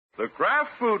The Kraft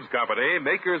Foods Company,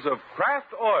 makers of Kraft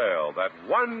Oil, that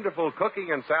wonderful cooking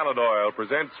and salad oil,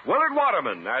 presents Willard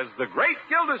Waterman as the Great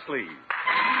Gildersleeve.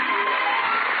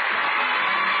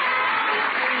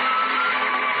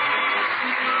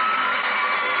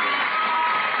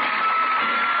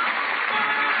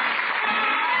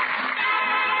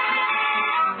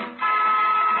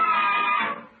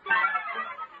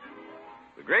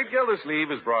 The Great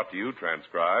Gildersleeve is brought to you,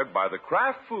 transcribed by the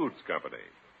Kraft Foods Company.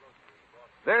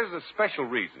 There's a special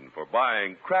reason for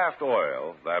buying Kraft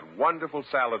Oil, that wonderful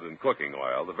salad and cooking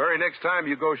oil, the very next time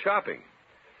you go shopping.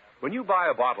 When you buy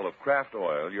a bottle of Kraft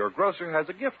Oil, your grocer has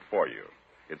a gift for you.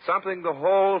 It's something the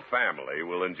whole family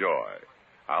will enjoy.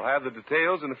 I'll have the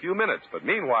details in a few minutes, but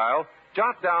meanwhile,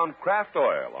 jot down Kraft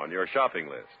Oil on your shopping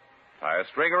list. Tie a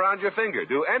string around your finger.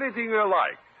 Do anything you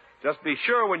like. Just be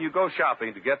sure when you go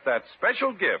shopping to get that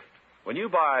special gift when you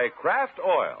buy Kraft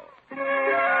Oil.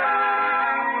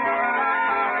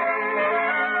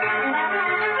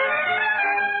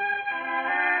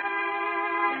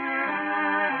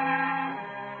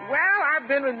 I've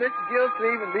been with Mr.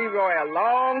 Gildersleeve and Leroy a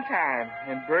long time,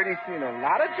 and Bertie's seen a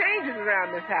lot of changes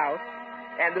around this house,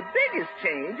 and the biggest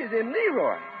change is in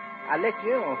Leroy. I'll let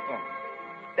you in on something.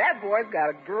 That boy's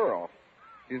got a girl.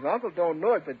 His uncle don't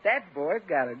know it, but that boy's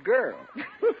got a girl. And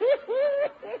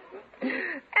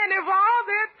if all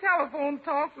their telephone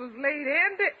talks was laid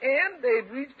end to end,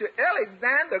 they'd reach to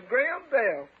Alexander Graham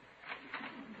Bell.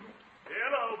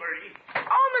 Hello, Bertie.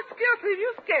 Oh, Mr. Gildersleeve,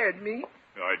 you scared me.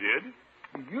 I did?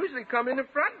 You usually come in the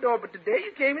front door, but today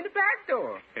you came in the back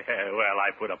door. Well,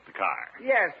 I put up the car.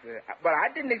 Yes, sir. But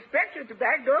I didn't expect you at the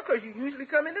back door because you usually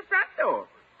come in the front door.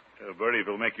 Bertie,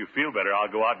 if it'll make you feel better, I'll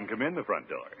go out and come in the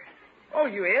front door. Oh,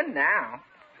 you're in now.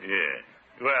 Yeah.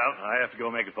 Well, I have to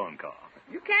go make a phone call.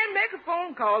 You can't make a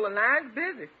phone call. The line's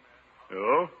busy.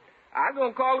 Oh? I was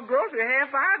going to call the grocery a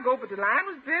half hour ago, but the line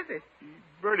was busy.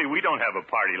 Bertie, we don't have a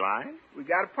party line. We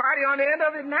got a party on the end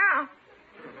of it now.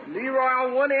 Leroy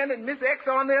on one end and Miss X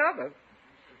on the other.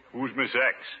 Who's Miss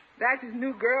X? That's his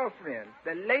new girlfriend,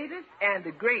 the latest and the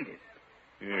greatest.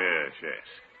 Yes.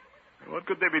 What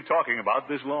could they be talking about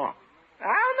this long?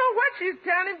 I don't know what she's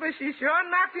telling, but she sure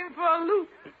knocked him for a loop.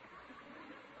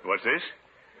 What's this?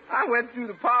 I went through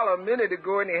the parlor a minute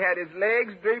ago, and he had his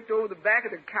legs draped over the back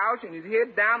of the couch and his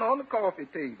head down on the coffee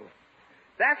table.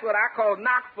 That's what I call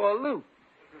knock for a loop.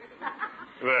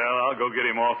 Well, I'll go get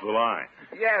him off the line.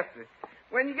 Yes, sir.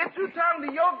 When you get through talking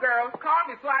to your girls, call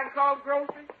me so I can call the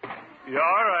grocery. Yeah,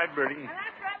 all right, Bertie. Well,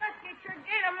 that's right. Let's get your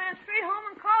gate. I ran straight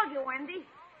home and called you, Wendy.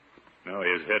 No,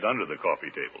 his head under the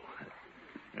coffee table.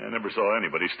 I never saw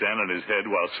anybody stand on his head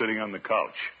while sitting on the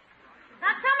couch.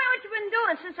 Now tell me what you've been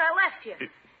doing since I left you.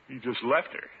 He just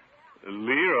left her.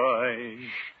 Leroy.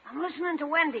 Shh. I'm listening to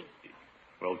Wendy.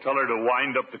 Well, tell her to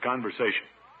wind up the conversation.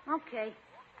 Okay.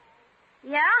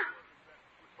 Yeah?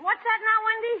 What's that now,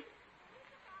 Wendy?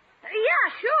 Yeah,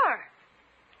 sure.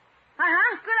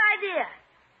 Uh-huh, good idea.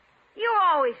 You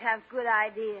always have good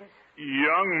ideas.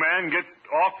 Young man, get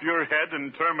off your head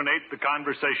and terminate the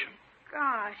conversation.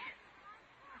 Gosh.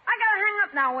 I gotta hang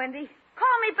up now, Wendy.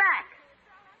 Call me back.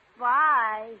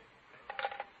 Bye.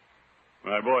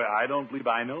 My boy, I don't believe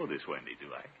I know this Wendy,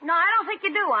 do I? No, I don't think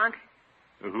you do, Unc.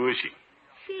 Who is she?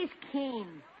 She's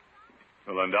keen.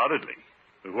 Well, undoubtedly.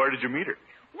 Where did you meet her?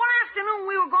 One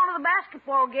afternoon we were going to the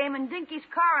basketball game in Dinky's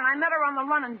car, and I met her on the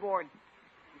running board.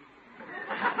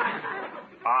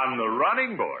 On the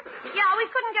running board? Yeah, we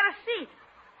couldn't get a seat.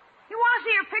 You want to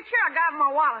see her picture? I got it in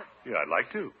my wallet. Yeah, I'd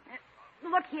like to.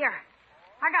 Look here.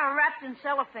 I got it wrapped in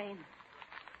cellophane.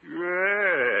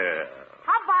 Yeah.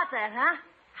 How about that, huh?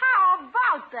 How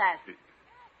about that?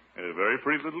 A very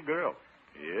pretty little girl.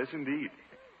 Yes, indeed.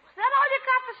 Is that all you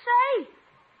got to say?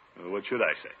 Well, what should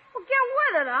I say? Well, get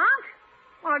with it, Unc.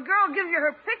 When a girl gives you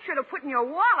her picture to put in your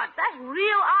wallet, that's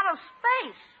real out of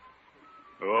space.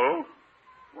 Oh?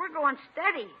 We're going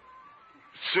steady.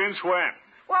 Since when?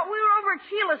 Well, we were over at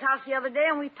Sheila's house the other day,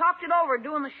 and we talked it over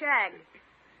doing the shag.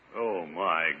 Oh,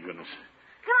 my goodness.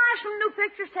 Can I have some new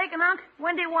pictures taken, Unc?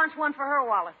 Wendy wants one for her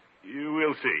wallet. You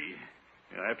will see.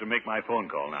 I have to make my phone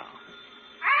call now.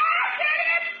 I'll get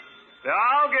it!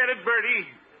 I'll get it, Bertie.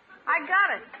 I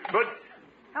got it. But...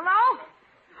 Hello?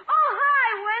 Oh, hi,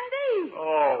 Wendy.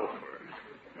 Oh,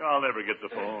 I'll never get the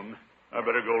phone. I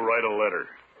better go write a letter.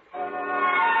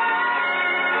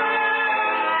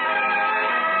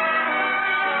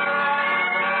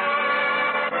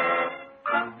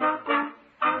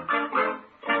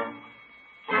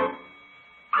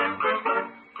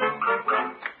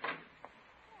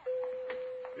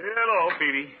 Hello,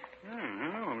 Petey. Oh,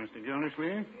 hello, Mr.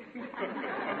 Gildersleeve.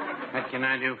 What can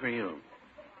I do for you?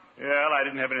 Well, I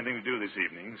didn't have anything to do this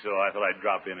evening, so I thought I'd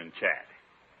drop in and chat.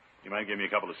 You might give me a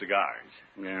couple of cigars.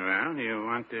 Very well. Do you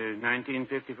want the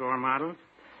 1954 models?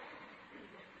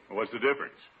 Well, what's the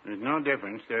difference? There's no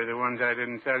difference. They're the ones I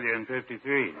didn't sell you in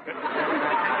 53.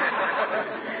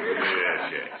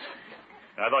 Yes.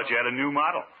 I thought you had a new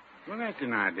model. Well, that's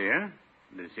an idea.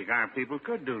 The cigar people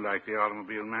could do like the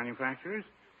automobile manufacturers.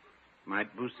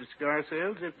 Might boost the cigar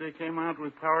sales if they came out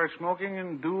with power smoking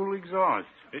and dual exhaust.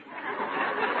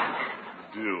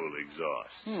 Dual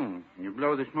exhaust. You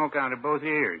blow the smoke out of both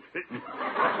ears.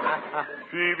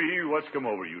 Phoebe, what's come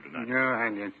over you tonight? No, I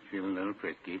just feel a little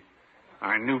frisky.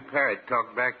 Our new parrot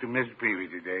talked back to Miss Peavy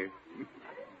today.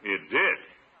 It did.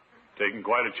 Taking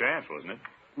quite a chance, wasn't it?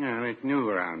 No, it's new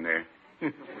around there.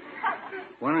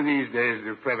 One of these days,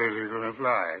 the feathers are going to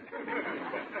fly.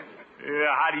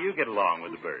 How do you get along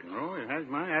with the bird? Oh, it has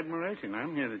my admiration,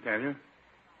 I'm here to tell you.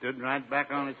 Stood right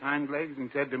back on its hind legs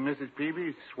and said to Mrs.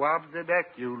 Peavy, "Swab the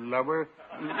deck, you lubber."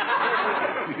 That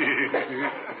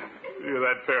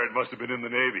parrot must have been in the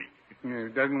Navy.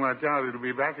 If it doesn't watch out, it'll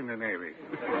be back in the Navy.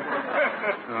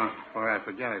 Before I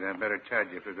forget it, I better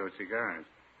charge you for those cigars.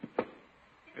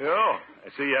 Oh, I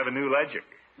see you have a new ledger.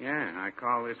 Yeah, I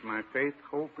call this my faith,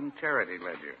 hope, and charity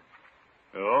ledger.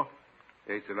 Oh?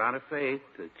 Takes a lot of faith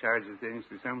to charge the things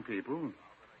to some people,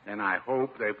 and I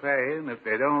hope they pay, and if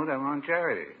they don't, I'm on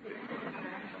charity.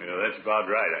 Yeah, that's about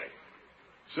right.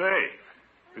 Say,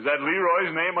 is that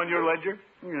Leroy's name on your ledger?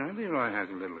 Yeah, Leroy has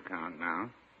a little account now.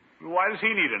 Why does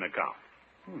he need an account?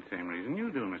 Well, same reason you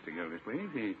do, Mr.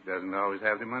 Gildersleeve. He doesn't always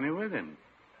have the money with him.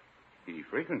 He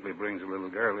frequently brings a little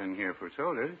girl in here for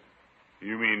sodas.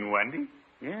 You mean Wendy?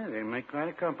 Yeah, they make quite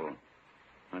a couple.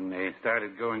 When they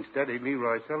started going steady,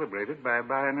 Leroy celebrated by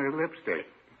buying her lipstick.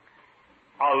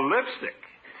 A lipstick?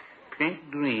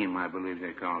 Pink Dream, I believe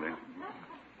they called it.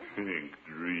 Pink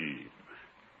Dream.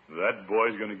 That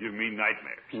boy's going to give me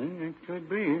nightmares. It could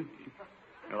be.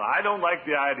 Well, I don't like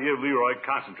the idea of Leroy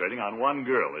concentrating on one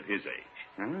girl at his age.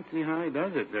 I don't see how he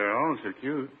does it. They're all so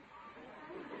cute.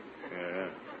 Yeah,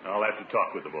 I'll have to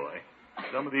talk with the boy.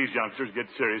 Some of these youngsters get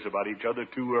serious about each other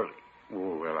too early.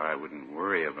 Oh, well, I wouldn't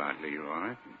worry about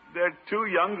Leroy. They're too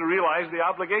young to realize the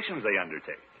obligations they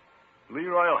undertake.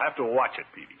 Leroy will have to watch it,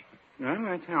 Peavy. Well,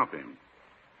 let's help him.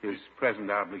 His present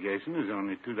obligation is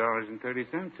only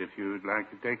 $2.30 if you'd like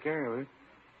to take care of it.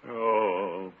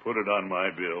 Oh, put it on my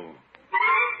bill.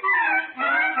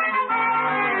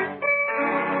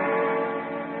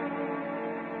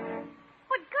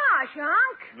 But gosh,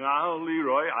 Unc. Now,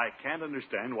 Leroy, I can't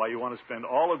understand why you want to spend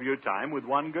all of your time with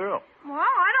one girl. Well,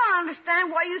 I don't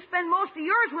understand why you spend most of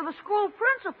yours with a school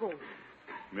principal.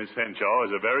 Miss Henshaw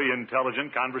is a very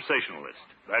intelligent conversationalist.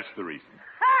 That's the reason.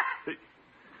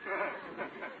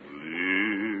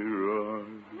 Leroy.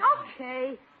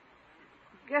 Okay.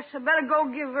 Guess I better go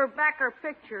give her back her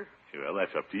picture. Well,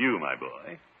 that's up to you, my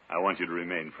boy. I want you to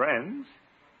remain friends.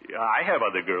 I have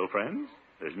other girlfriends.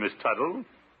 There's Miss Tuttle,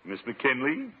 Miss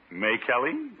McKinley, May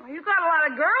Kelly. Well, you got a lot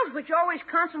of girls, but you always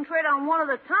concentrate on one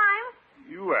at a time.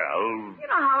 Well... You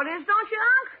know how it is, don't you,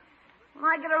 Unc? When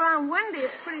I get around Wendy,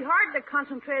 it's pretty hard to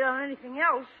concentrate on anything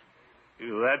else.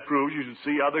 That proves you should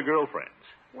see other girlfriends.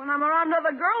 When I'm around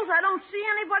other girls, I don't see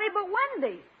anybody but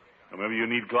Wendy. Or maybe you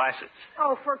need glasses.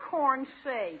 Oh, for corn's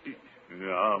sake.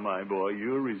 No, my boy,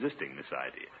 you're resisting this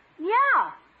idea.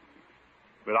 Yeah.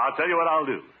 But I'll tell you what I'll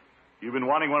do. You've been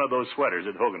wanting one of those sweaters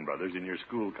at Hogan Brothers in your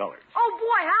school colors. Oh,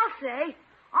 boy, I'll say.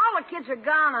 All the kids are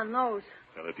gone on those.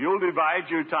 Well, if you'll divide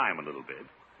your time a little bit,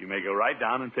 you may go right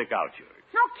down and pick out yours.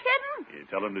 No kidding? You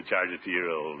tell him to charge it to your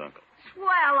old uncle.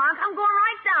 Swell, Unc. I'm going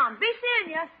right down. Be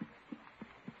seeing you.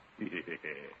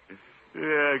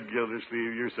 Yeah,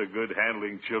 Gildersleeve, you're so good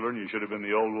handling children, you should have been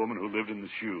the old woman who lived in the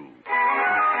shoe.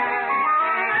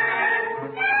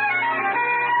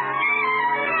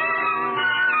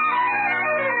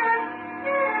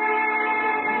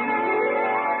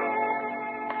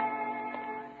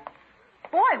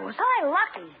 Boy, was I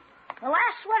lucky. The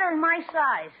last sweater in my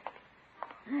size.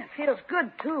 It feels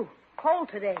good, too. Cold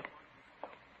today.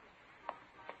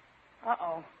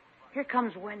 Uh-oh. Here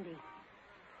comes Wendy.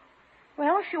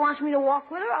 Well, if she wants me to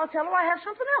walk with her, I'll tell her I have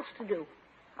something else to do.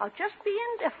 I'll just be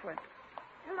indifferent.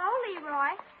 Hello,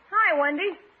 Leroy. Hi,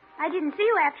 Wendy. I didn't see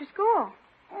you after school.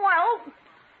 Well,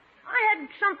 I had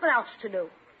something else to do.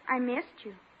 I missed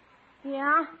you.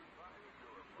 Yeah?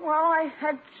 Well, I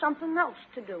had something else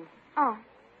to do. Oh.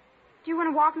 Do you want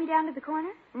to walk me down to the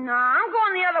corner? No, I'm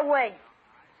going the other way.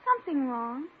 Something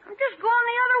wrong. I'm just going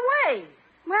the other way.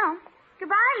 Well,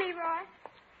 goodbye, Leroy.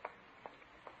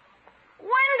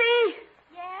 Wendy!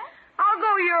 Yes? I'll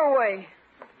go your way.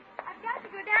 I've got to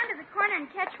go down to the corner and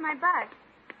catch my bus.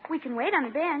 We can wait on the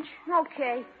bench.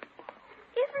 Okay.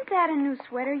 Isn't that a new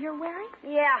sweater you're wearing?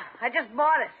 Yeah, I just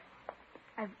bought it.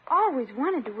 I've always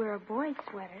wanted to wear a boy's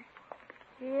sweater.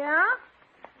 Yeah?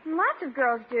 Lots of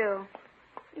girls do.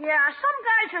 Yeah, some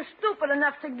guys are stupid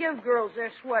enough to give girls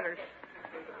their sweaters.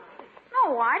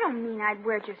 No, I don't mean I'd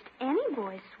wear just any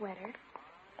boy's sweater.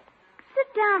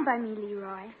 Sit down by me,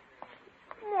 Leroy.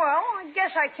 Well, I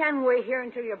guess I can wait here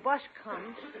until your bus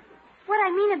comes. What I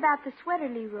mean about the sweater,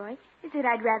 Leroy, is that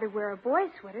I'd rather wear a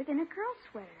boy's sweater than a girl's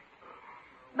sweater.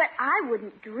 But I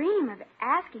wouldn't dream of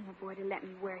asking a boy to let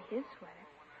me wear his sweater.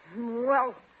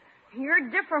 Well, you're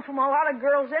different from a lot of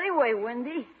girls anyway,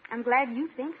 Wendy. I'm glad you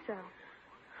think so.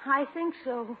 I think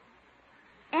so.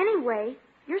 Anyway,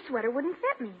 your sweater wouldn't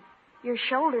fit me. Your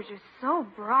shoulders are so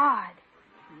broad.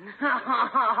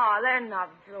 They're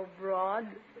not so broad.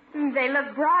 They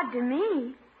look broad to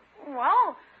me.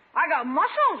 Well, I got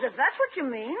muscles, if that's what you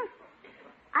mean.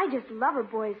 I just love a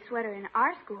boy's sweater in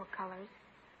our school colors.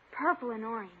 Purple and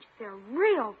orange. They're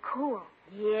real cool.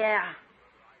 Yeah.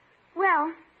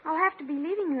 Well, I'll have to be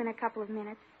leaving you in a couple of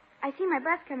minutes. I see my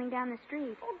bus coming down the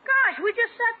street. Oh, gosh, we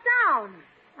just sat down.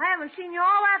 I haven't seen you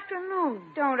all afternoon.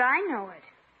 Don't I know it?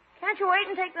 Can't you wait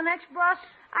and take the next bus?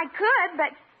 I could,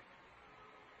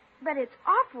 but it's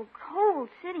awful cold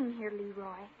sitting here,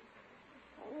 Leroy.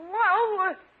 Well,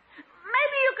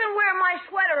 maybe you can wear my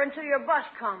sweater until your bus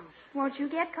comes. Won't you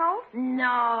get cold? No,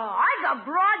 I got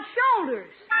broad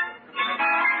shoulders.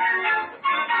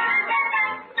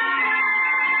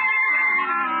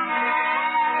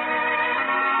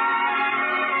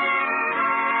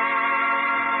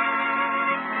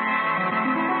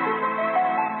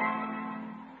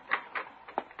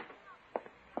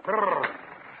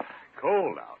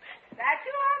 Cold out. That you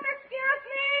all, Miss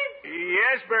Gildersleeve?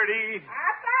 Yes, Bertie.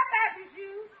 I thought that was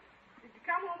you. Did you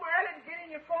come home early to get in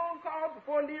your phone call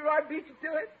before Leroy beat you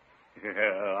to it?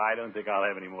 I don't think I'll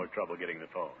have any more trouble getting the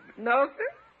phone. No, sir.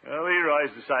 Well,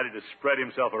 Leroy's decided to spread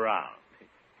himself around.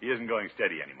 He isn't going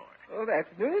steady anymore. Oh,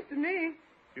 that's news to me.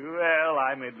 Well,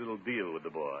 I made a little deal with the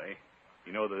boy.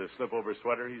 You know the slip-over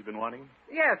sweater he's been wanting?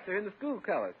 Yes, sir, in the school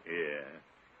colors. Yeah.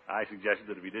 I suggested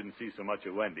that if he didn't see so much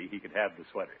of Wendy, he could have the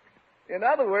sweater. In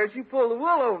other words, you pull the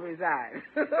wool over his eyes.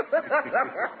 Yeah,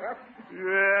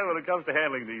 when it comes to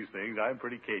handling these things, I'm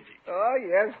pretty cagey. Oh,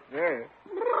 yes, sir.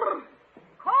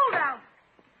 Cold out.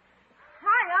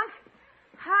 Hi, Unc.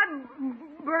 Hi,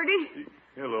 Bertie.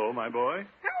 Hello, my boy.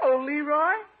 Hello,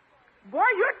 Leroy. Boy,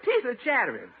 your teeth are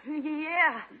chattering.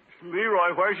 Yeah.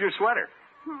 Leroy, where's your sweater?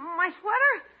 My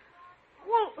sweater?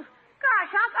 Well,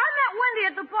 gosh, Unc, I met Wendy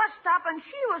at the bus stop, and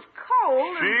she was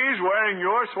cold. She's wearing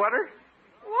your sweater?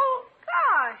 Well,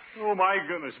 gosh. Oh, my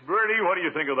goodness. Bertie, what do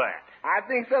you think of that? I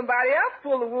think somebody else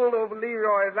pulled the wool over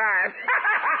Leroy's eyes.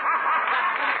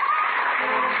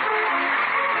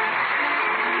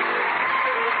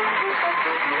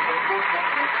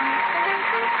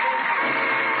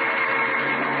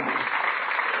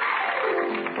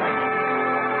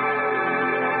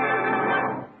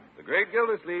 The great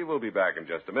Gildersleeve will be back in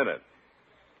just a minute.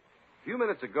 A few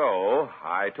minutes ago,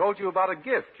 I told you about a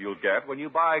gift you'll get when you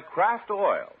buy Kraft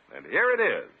oil. And here it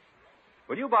is.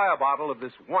 When you buy a bottle of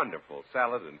this wonderful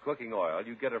salad and cooking oil,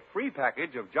 you get a free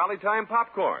package of Jolly Time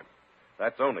popcorn.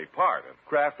 That's only part of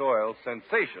Kraft Oil's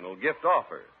sensational gift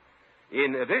offer.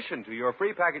 In addition to your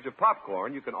free package of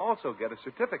popcorn, you can also get a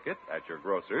certificate at your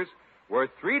grocer's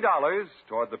worth $3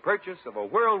 toward the purchase of a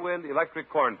Whirlwind electric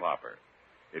corn popper.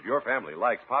 If your family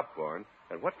likes popcorn,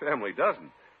 and what family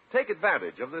doesn't, take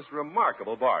advantage of this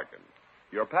remarkable bargain.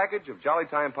 Your package of Jolly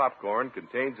Time popcorn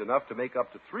contains enough to make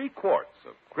up to 3 quarts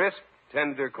of crisp,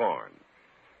 tender corn.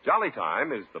 Jolly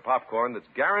Time is the popcorn that's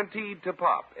guaranteed to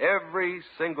pop every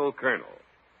single kernel.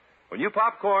 When you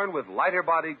pop corn with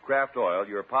lighter-bodied Kraft oil,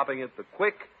 you're popping it the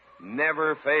quick,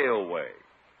 never-fail way.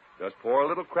 Just pour a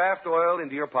little Kraft oil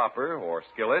into your popper or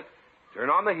skillet, turn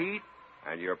on the heat,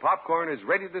 and your popcorn is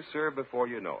ready to serve before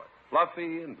you know it.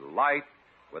 Fluffy and light,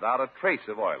 without a trace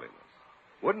of oiliness.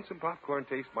 Wouldn't some popcorn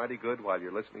taste mighty good while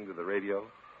you're listening to the radio?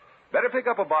 Better pick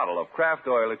up a bottle of Kraft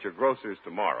oil at your grocer's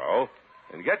tomorrow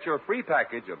and get your free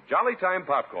package of Jolly Time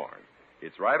popcorn.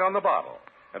 It's right on the bottle.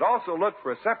 And also look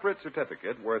for a separate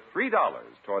certificate worth $3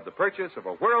 toward the purchase of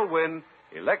a Whirlwind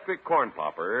electric corn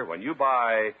popper when you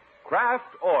buy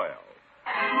Kraft oil.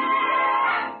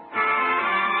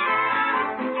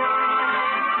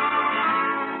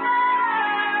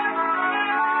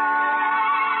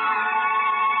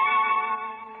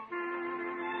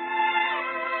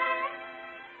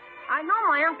 I know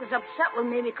my uncle's upset with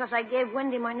me because I gave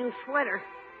Wendy my new sweater.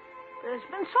 But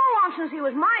it's been so long since he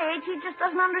was my age, he just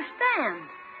doesn't understand.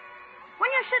 When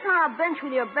you're sitting on a bench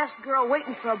with your best girl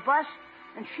waiting for a bus,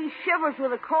 and she shivers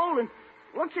with a cold, and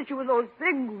looks at you with those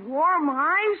big, warm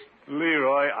eyes.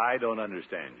 Leroy, I don't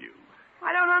understand you.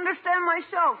 I don't understand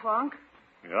myself, Unc.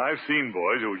 I've seen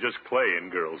boys who just play in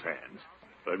girls' hands,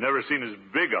 but I've never seen as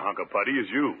big a hunk of putty as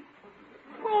you.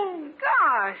 Oh,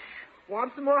 gosh.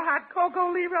 Want some more hot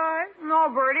cocoa, Leroy? No,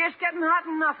 Bertie, it's getting hot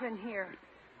enough in here.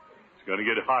 It's going to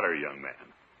get hotter, young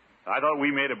man. I thought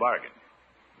we made a bargain.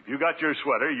 If you got your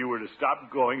sweater, you were to stop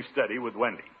going steady with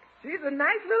Wendy. She's a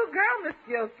nice little girl, Miss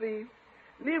Gildersleeve.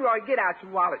 Leroy, get out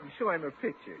your wallet and show him her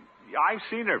picture. I've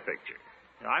seen her picture.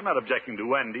 I'm not objecting to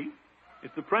Wendy.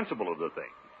 It's the principle of the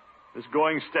thing. This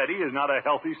going steady is not a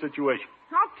healthy situation.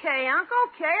 Okay, Unc,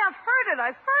 okay.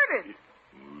 I've heard it.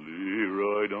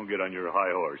 Leroy, don't get on your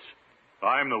high horse.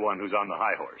 I'm the one who's on the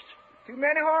high horse. Too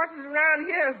many horses around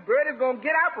here. Bertie's gonna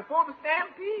get out before the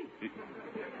stampede.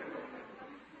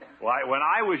 Why, when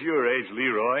I was your age,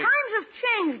 Leroy... Times have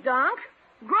changed, Unc.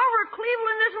 Grover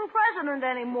Cleveland isn't president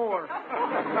anymore.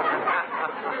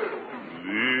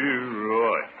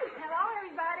 Leroy. Hello,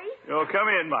 everybody. Oh, come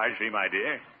in, Marjorie, my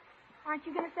dear. Aren't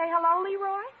you going to say hello,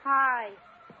 Leroy? Hi.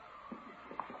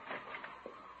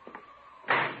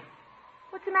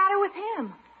 What's the matter with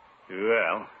him?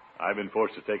 Well, I've been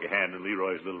forced to take a hand in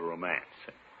Leroy's little romance.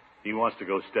 He wants to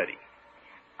go steady.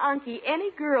 Unky,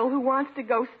 any girl who wants to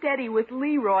go steady with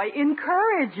Leroy,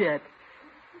 encourage it.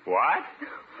 What?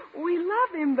 We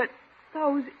love him, but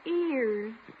those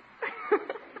ears.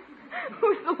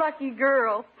 Who's the lucky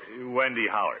girl? Wendy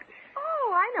Howard.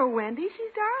 Oh, I know Wendy.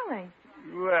 She's darling.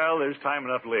 Well, there's time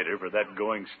enough later for that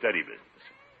going steady business.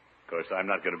 Of course, I'm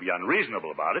not going to be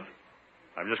unreasonable about it.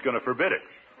 I'm just going to forbid it.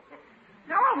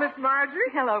 Hello, Miss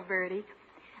Marjorie. Hello, Bertie.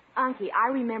 Unky, I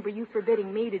remember you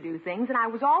forbidding me to do things, and I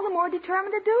was all the more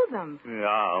determined to do them.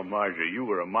 Now, Marjorie, you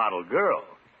were a model girl,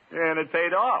 and it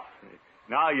paid off.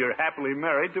 Now you're happily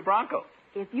married to Bronco.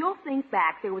 If you'll think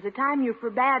back, there was a time you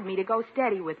forbade me to go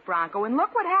steady with Bronco, and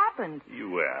look what happened.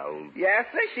 Well... Yes,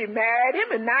 sir, she married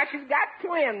him, and now she's got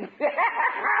twins.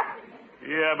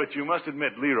 Yeah, but you must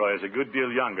admit Leroy is a good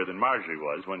deal younger than Marjorie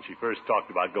was when she first talked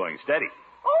about going steady.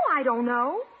 Oh, I don't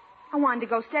know. I wanted to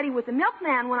go steady with the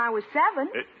milkman when I was 7.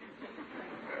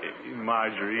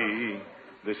 Marjorie,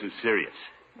 this is serious.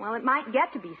 Well, it might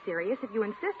get to be serious if you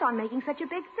insist on making such a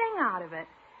big thing out of it.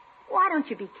 Why don't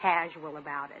you be casual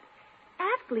about it?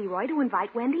 Ask Leroy to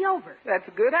invite Wendy over. That's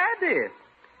a good idea.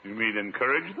 You mean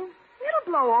encourage them?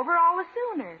 It'll blow over all the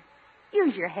sooner.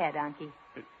 Use your head, Unky.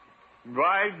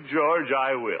 By George,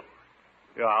 I will.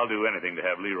 Yeah, I'll do anything to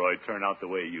have Leroy turn out the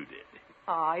way you did.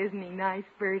 Aw, isn't he nice,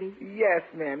 Bertie? Yes,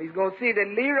 ma'am. He's going to see that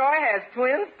Leroy has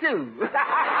twins, too.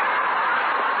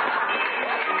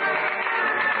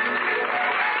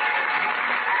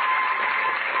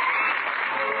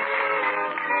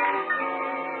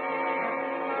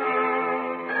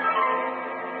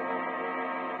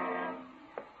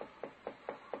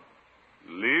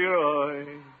 Leroy,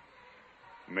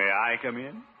 may I come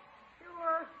in?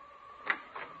 Sure.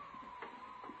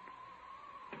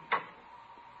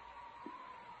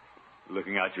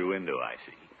 Looking out your window, I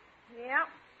see. Yeah.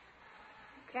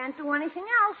 Can't do anything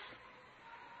else.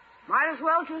 Might as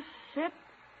well just sit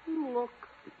and look.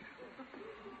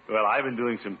 Well, I've been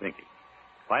doing some thinking.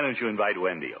 Why don't you invite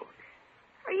Wendy over?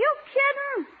 Are you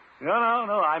kidding? No,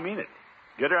 I mean it.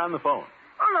 Get her on the phone.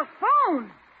 On the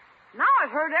phone? Now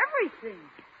I've heard everything.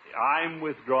 I'm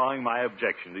withdrawing my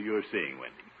objection to your seeing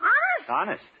Wendy. Honest?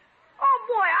 Honest. Oh,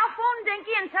 boy, I'll phone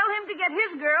Dinky and tell him to get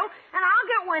his girl, and I'll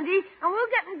get Wendy, and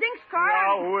we'll get in Dink's car.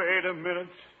 Now, wait a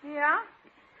minute. Yeah?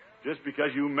 Just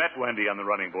because you met Wendy on the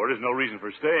running board is no reason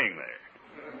for staying there.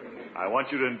 I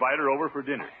want you to invite her over for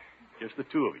dinner. Just the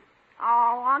two of you.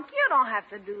 Oh, Unc, you don't have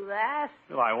to do that.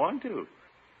 Well, I want to.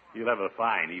 You'll have a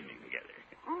fine evening together.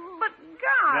 But,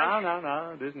 gosh.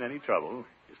 No. It isn't any trouble.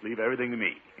 Just leave everything to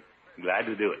me. Glad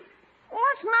to do it. Well,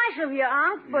 it's nice of you,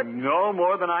 Unc, but... No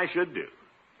more than I should do.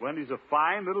 Wendy's a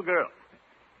fine little girl.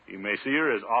 You may see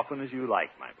her as often as you like,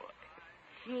 my boy.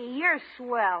 Gee, you're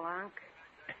swell, Unc.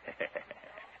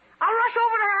 I'll rush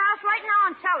over to her house right now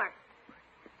and tell her.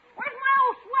 Where's my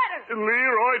old sweater?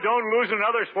 Leroy, don't lose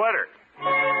another sweater.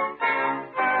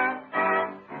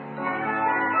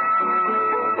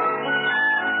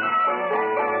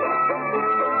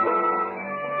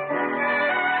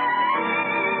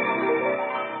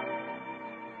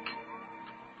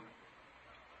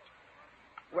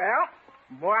 Well,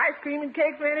 more ice cream and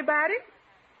cake for anybody?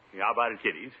 How about it,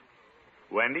 kiddies?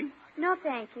 Wendy? No,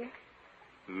 thank you.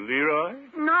 Leroy?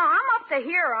 No, I'm up to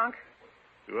here, Unc.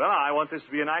 Well, I want this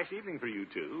to be a nice evening for you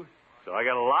two, so I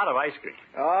got a lot of ice cream.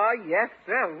 Oh, yes,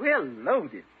 sir. We're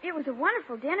loaded. It was a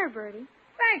wonderful dinner, Bertie.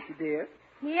 Thank you, dear.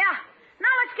 Yeah. Now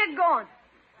let's get going.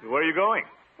 Where are you going?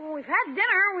 Well, we've had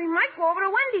dinner. We might go over to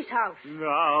Wendy's house.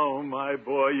 No, my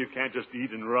boy, you can't just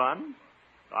eat and run.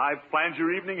 I've planned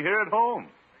your evening here at home.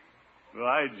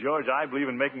 Why, George, I believe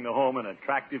in making the home an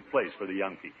attractive place for the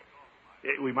young people.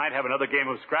 We might have another game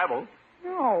of Scrabble.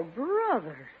 Oh,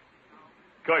 brother.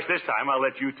 Of course, this time I'll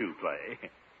let you two play.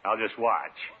 I'll just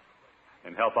watch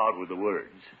and help out with the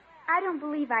words. I don't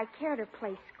believe I care to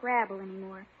play Scrabble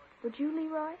anymore. Would you,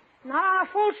 Leroy? Not on a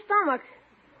full stomach.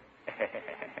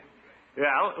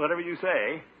 Well, whatever you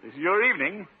say. This is your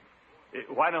evening.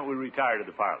 Why don't we retire to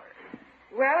the parlor?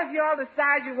 Well, if you all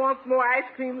decide you want some more ice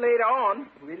cream later on,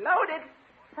 we loaded.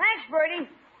 Thanks, Bertie.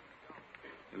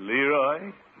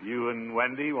 Leroy, you and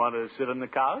Wendy want to sit on the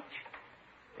couch?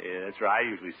 Yeah, that's where I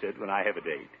usually sit when I have a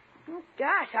date. Oh,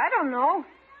 gosh, I don't know.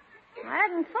 I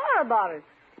hadn't thought about it.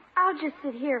 I'll just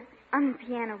sit here on the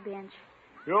piano bench.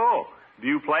 Oh, do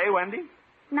you play, Wendy?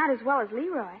 Not as well as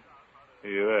Leroy.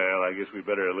 Yeah, well, I guess we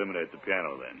better eliminate the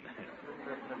piano then.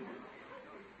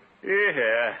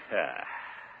 Yeah.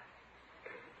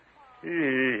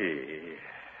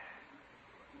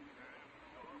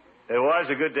 It was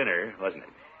a good dinner, wasn't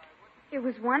it? It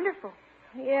was wonderful.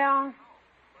 Yeah.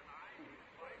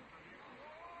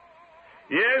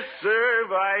 Yes, sir,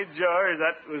 by George,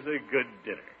 that was a good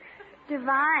dinner.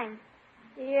 Divine.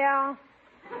 Yeah.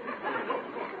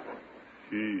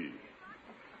 Gee.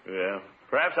 Well,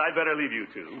 perhaps I'd better leave you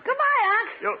two. Goodbye,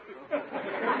 Unc.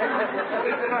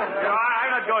 I'm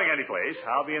not going anyplace.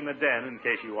 I'll be in the den in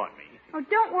case you want me. Oh,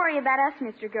 don't worry about us,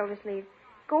 Mr. Gildersleeve.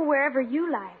 Go wherever you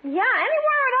like. Yeah,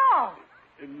 anywhere at all.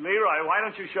 Leroy, why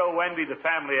don't you show Wendy the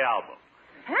family album?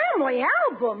 Family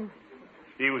album?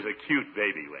 He was a cute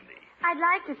baby, Wendy. I'd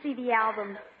like to see the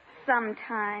album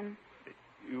sometime.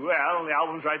 Well, the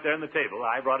album's right there on the table.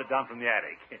 I brought it down from the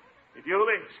attic. If you'll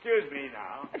excuse me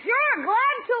now. Sure,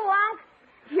 glad to, Unc.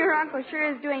 Your uncle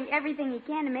sure is doing everything he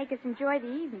can to make us enjoy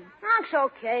the evening. Unc's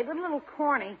okay, but a little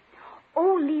corny.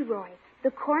 Oh, Leroy,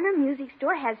 the corner music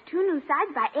store has 2 new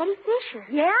sides by Eddie Fisher.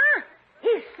 Yeah?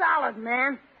 He's solid,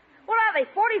 man. What are they,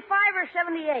 45 or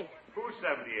 78? Who's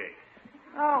 78?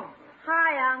 Oh,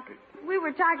 hi, Unc. We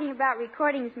were talking about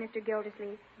recordings, Mr.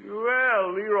 Gildersleeve.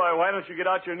 Well, Leroy, why don't you get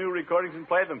out your new recordings and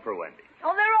play them for Wendy?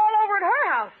 Oh, they're all over at her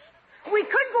house. We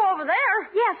could go over there.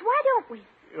 Yes, why don't we?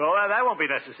 Well, that won't be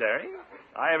necessary.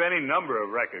 I have any number of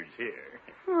records here.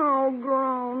 Oh,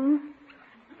 grown.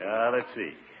 Let's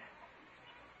see.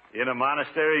 In a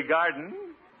monastery garden.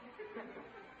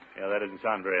 Yeah, that doesn't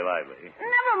sound very lively.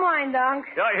 Never mind, Unc.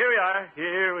 Oh,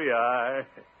 here we are.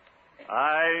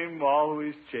 I'm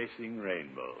always chasing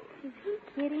rainbows. Is he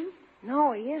kidding?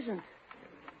 No, he isn't.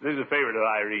 This is a favorite of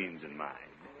Irene's and mine.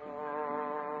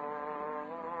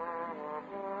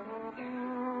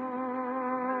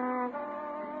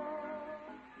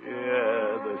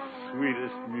 Yeah, the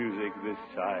sweetest music this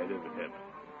side of heaven.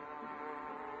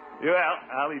 Well,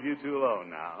 I'll leave you two alone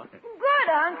now. Good,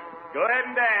 Unc. Go ahead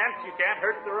and dance. You can't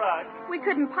hurt the rug. We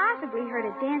couldn't possibly hurt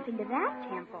it dancing to that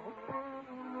tempo.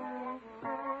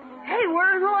 Hey,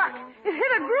 we're in luck. It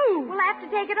hit a groove. We'll have to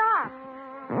take it off.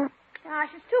 Gosh,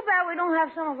 it's too bad we don't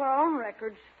have some of our own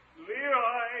records.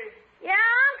 Leroy, Yeah,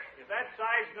 Unc? if that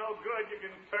side's no good, you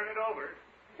can turn it over.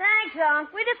 Thanks, Unc.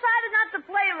 We decided not to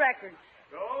play records.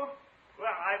 So?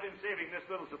 Well, I've been saving this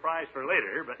little surprise for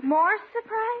later, but... More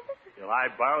surprises? Well, I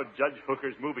borrowed Judge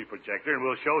Hooker's movie projector, and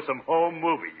we'll show some home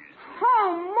movies.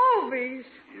 Home movies?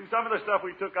 Some of the stuff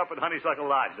we took up at Honeysuckle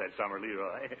Lodge that summer,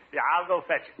 Leroy. Yeah, I'll go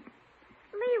fetch it.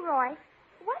 Leroy,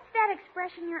 what's that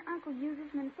expression your uncle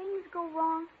uses when things go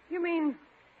wrong? You mean...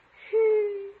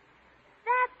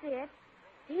 That's it.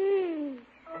 He.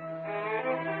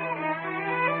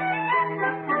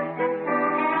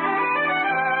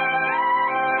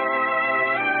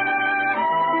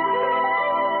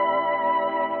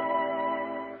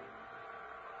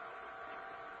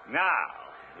 Now,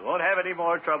 you won't have any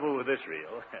more trouble with this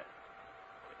reel.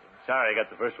 Sorry, I got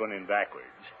the first one in backwards.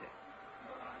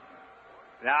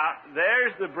 Now,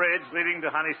 there's the bridge leading to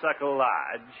Honeysuckle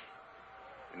Lodge.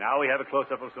 Now we have a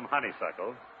close-up of some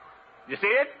honeysuckle. You see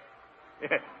it?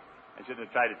 I shouldn't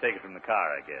have tried to take it from the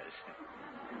car, I guess.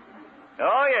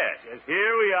 Oh, yes.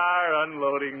 Here we are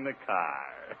unloading the car.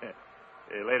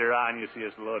 Later on, you'll see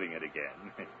us loading it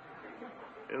again.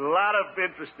 A lot of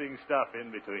interesting stuff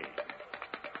in between.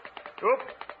 Oop,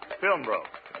 film broke.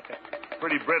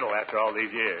 Pretty brittle after all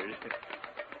these years.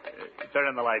 Turn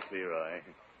on the lights, Leroy.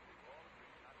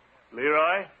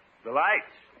 Leroy, the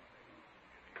lights.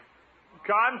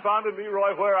 Confounded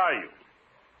Leroy, where are you?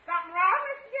 Something wrong,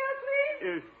 Mr.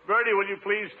 Gildersleeve? Bertie, will you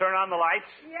please turn on the lights?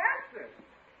 Yes, sir.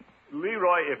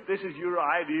 Leroy, if this is your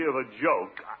idea of a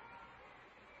joke...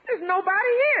 There's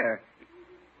nobody here.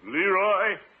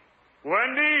 Leroy,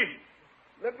 Wendy?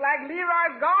 Look like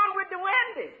Leroy's gone with the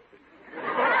Wendy.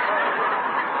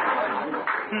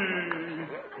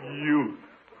 You.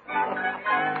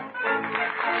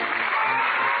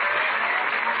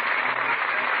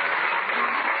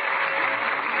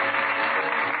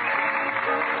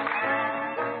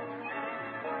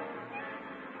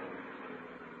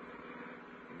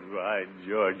 By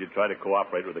George, you try to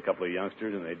cooperate with a couple of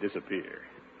youngsters and they disappear.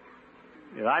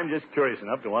 And I'm just curious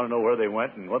enough to want to know where they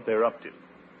went and what they're up to.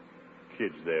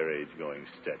 Kids their age going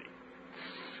steady.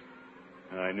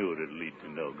 I knew it'd lead to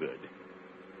no good.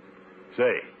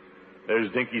 Say,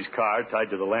 there's Dinky's car tied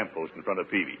to the lamppost in front of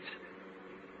Peavy's.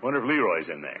 Wonder if Leroy's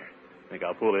in there. Think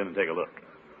I'll pull in and take a look.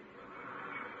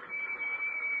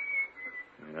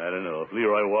 I don't know. If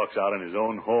Leroy walks out on his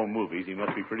own home movies, he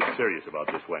must be pretty serious about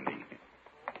this Wendy.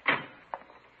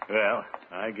 Well,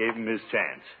 I gave him his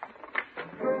chance.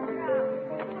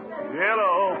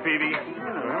 Hello, Peavy.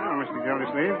 Hello, Mr.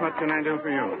 Gildersleeve. What can I do for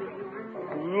you?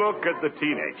 Look at the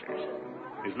teenagers.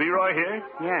 Is Leroy here?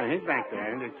 Yeah, he's back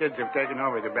there. The kids have taken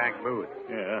over the back booth.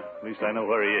 Yeah, at least I know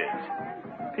where he is.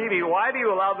 Peavy, why do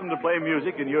you allow them to play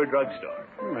music in your drugstore?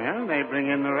 Well, they bring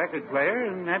in the record player,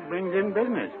 and that brings in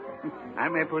business. I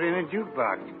may put in a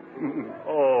jukebox.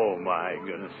 Oh, my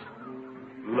goodness.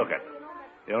 Look at them.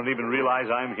 They don't even realize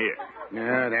I'm here.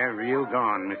 No, they're real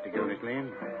gone, Mr.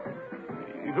 Gildersleeve.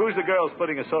 Who's the girl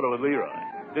splitting a soda with Leroy?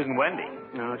 It isn't Wendy.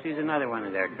 No, she's another one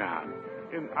of their crowd.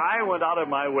 And I went out of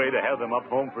my way to have them up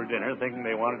home for dinner thinking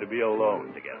they wanted to be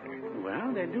alone together.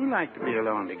 Well, they do like to be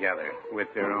alone together with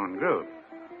their own group.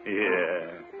 Yeah.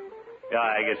 Yeah,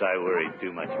 I guess I worried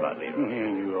too much about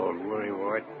Leroy. You old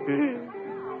worrywart.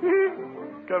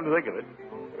 Come to think of it,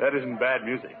 that isn't bad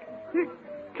music.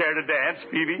 Care to dance,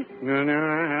 Peavy? No,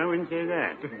 I wouldn't say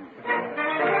that.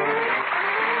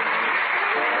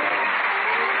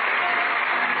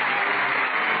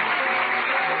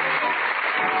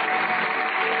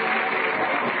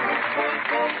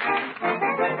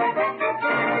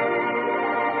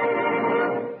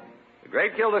 The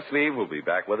great Gildersleeve will be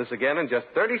back with us again in just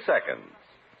 30 seconds.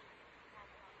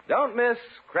 Don't miss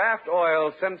Kraft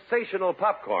Oil's sensational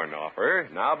popcorn offer,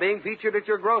 now being featured at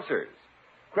your grocer's.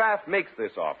 Kraft makes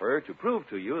this offer to prove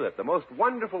to you that the most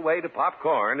wonderful way to pop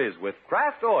corn is with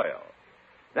Kraft Oil.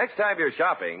 Next time you're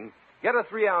shopping, get a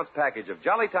 3-ounce package of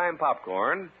Jolly Time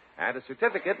popcorn and a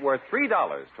certificate worth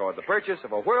 $3 toward the purchase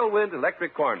of a Whirlwind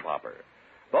electric corn popper.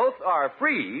 Both are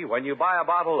free when you buy a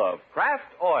bottle of Kraft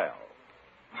Oil.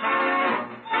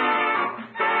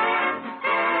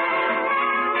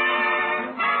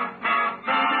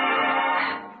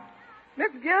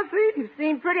 Mr. Gildersleeve, you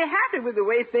seem pretty happy with the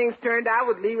way things turned out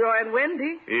with Leroy and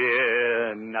Wendy.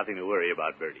 Yeah, nothing to worry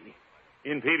about, Bertie.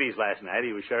 In Peavy's last night,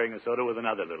 he was sharing a soda with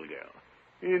another little girl.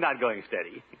 He's not going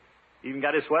steady. Even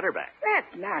got his sweater back.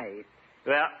 That's nice.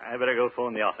 Well, I better go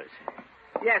phone the office.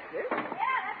 Yes, sir. Yeah,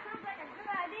 that sounds like a good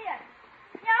idea.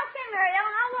 Yeah, okay, Mary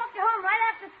Ellen. I'll walk you home right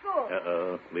after school.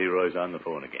 Uh-oh, Leroy's on the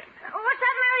phone again. What's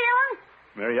that, Mary Ellen?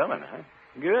 Mary Ellen, huh?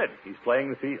 Good. He's playing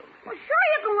the field. Well, sure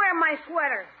you can wear my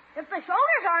sweater. If the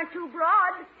shoulders aren't too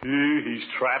broad. He's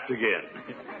trapped again.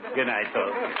 Good night,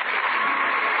 folks.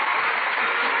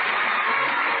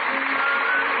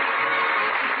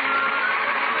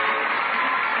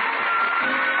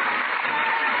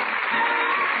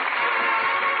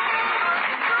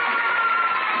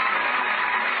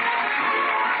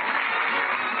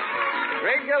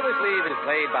 Great Gildersleeve is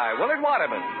played by Willard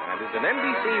Waterman and is an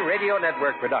NBC Radio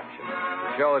Network production.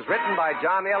 The show is written by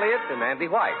John Elliott and Andy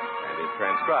White and is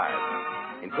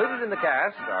transcribed. Included in the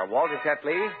cast are Walter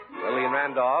Tetley, Lillian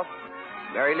Randolph,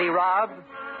 Mary Lee Robb,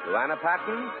 Luana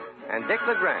Patton, and Dick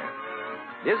LeGrand.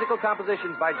 Musical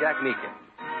compositions by Jack Meakin.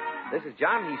 This is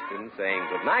John Heaston saying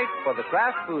good night for the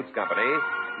Kraft Foods Company,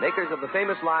 makers of the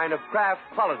famous line of Kraft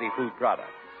quality food products.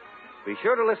 Be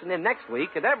sure to listen in next week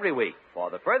and every week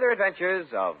for the further adventures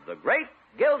of the great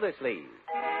Gildersleeve.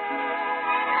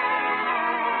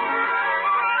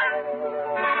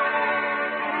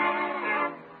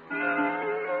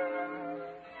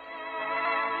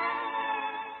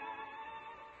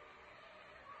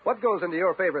 What goes into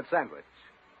your favorite sandwich?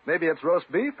 Maybe it's roast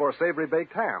beef or savory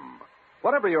baked ham.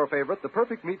 Whatever your favorite, the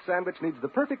perfect meat sandwich needs the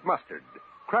perfect mustard,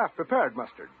 Kraft prepared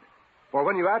mustard. For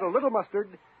when you add a little mustard,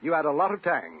 you add a lot of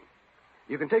tang.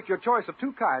 You can take your choice of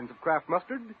 2 kinds of Kraft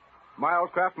mustard.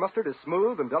 Mild Kraft mustard is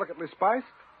smooth and delicately spiced.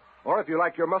 Or if you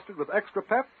like your mustard with extra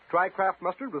pep, try Kraft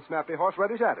mustard with snappy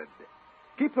horseradish added.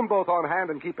 Keep them both on hand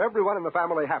and keep everyone in the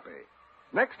family happy.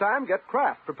 Next time, get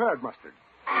Kraft prepared mustard.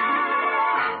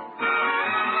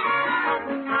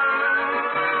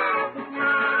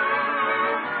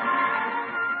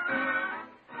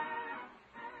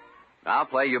 Now now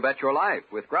play You Bet Your Life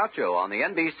with Groucho on the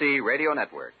NBC Radio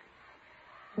Network.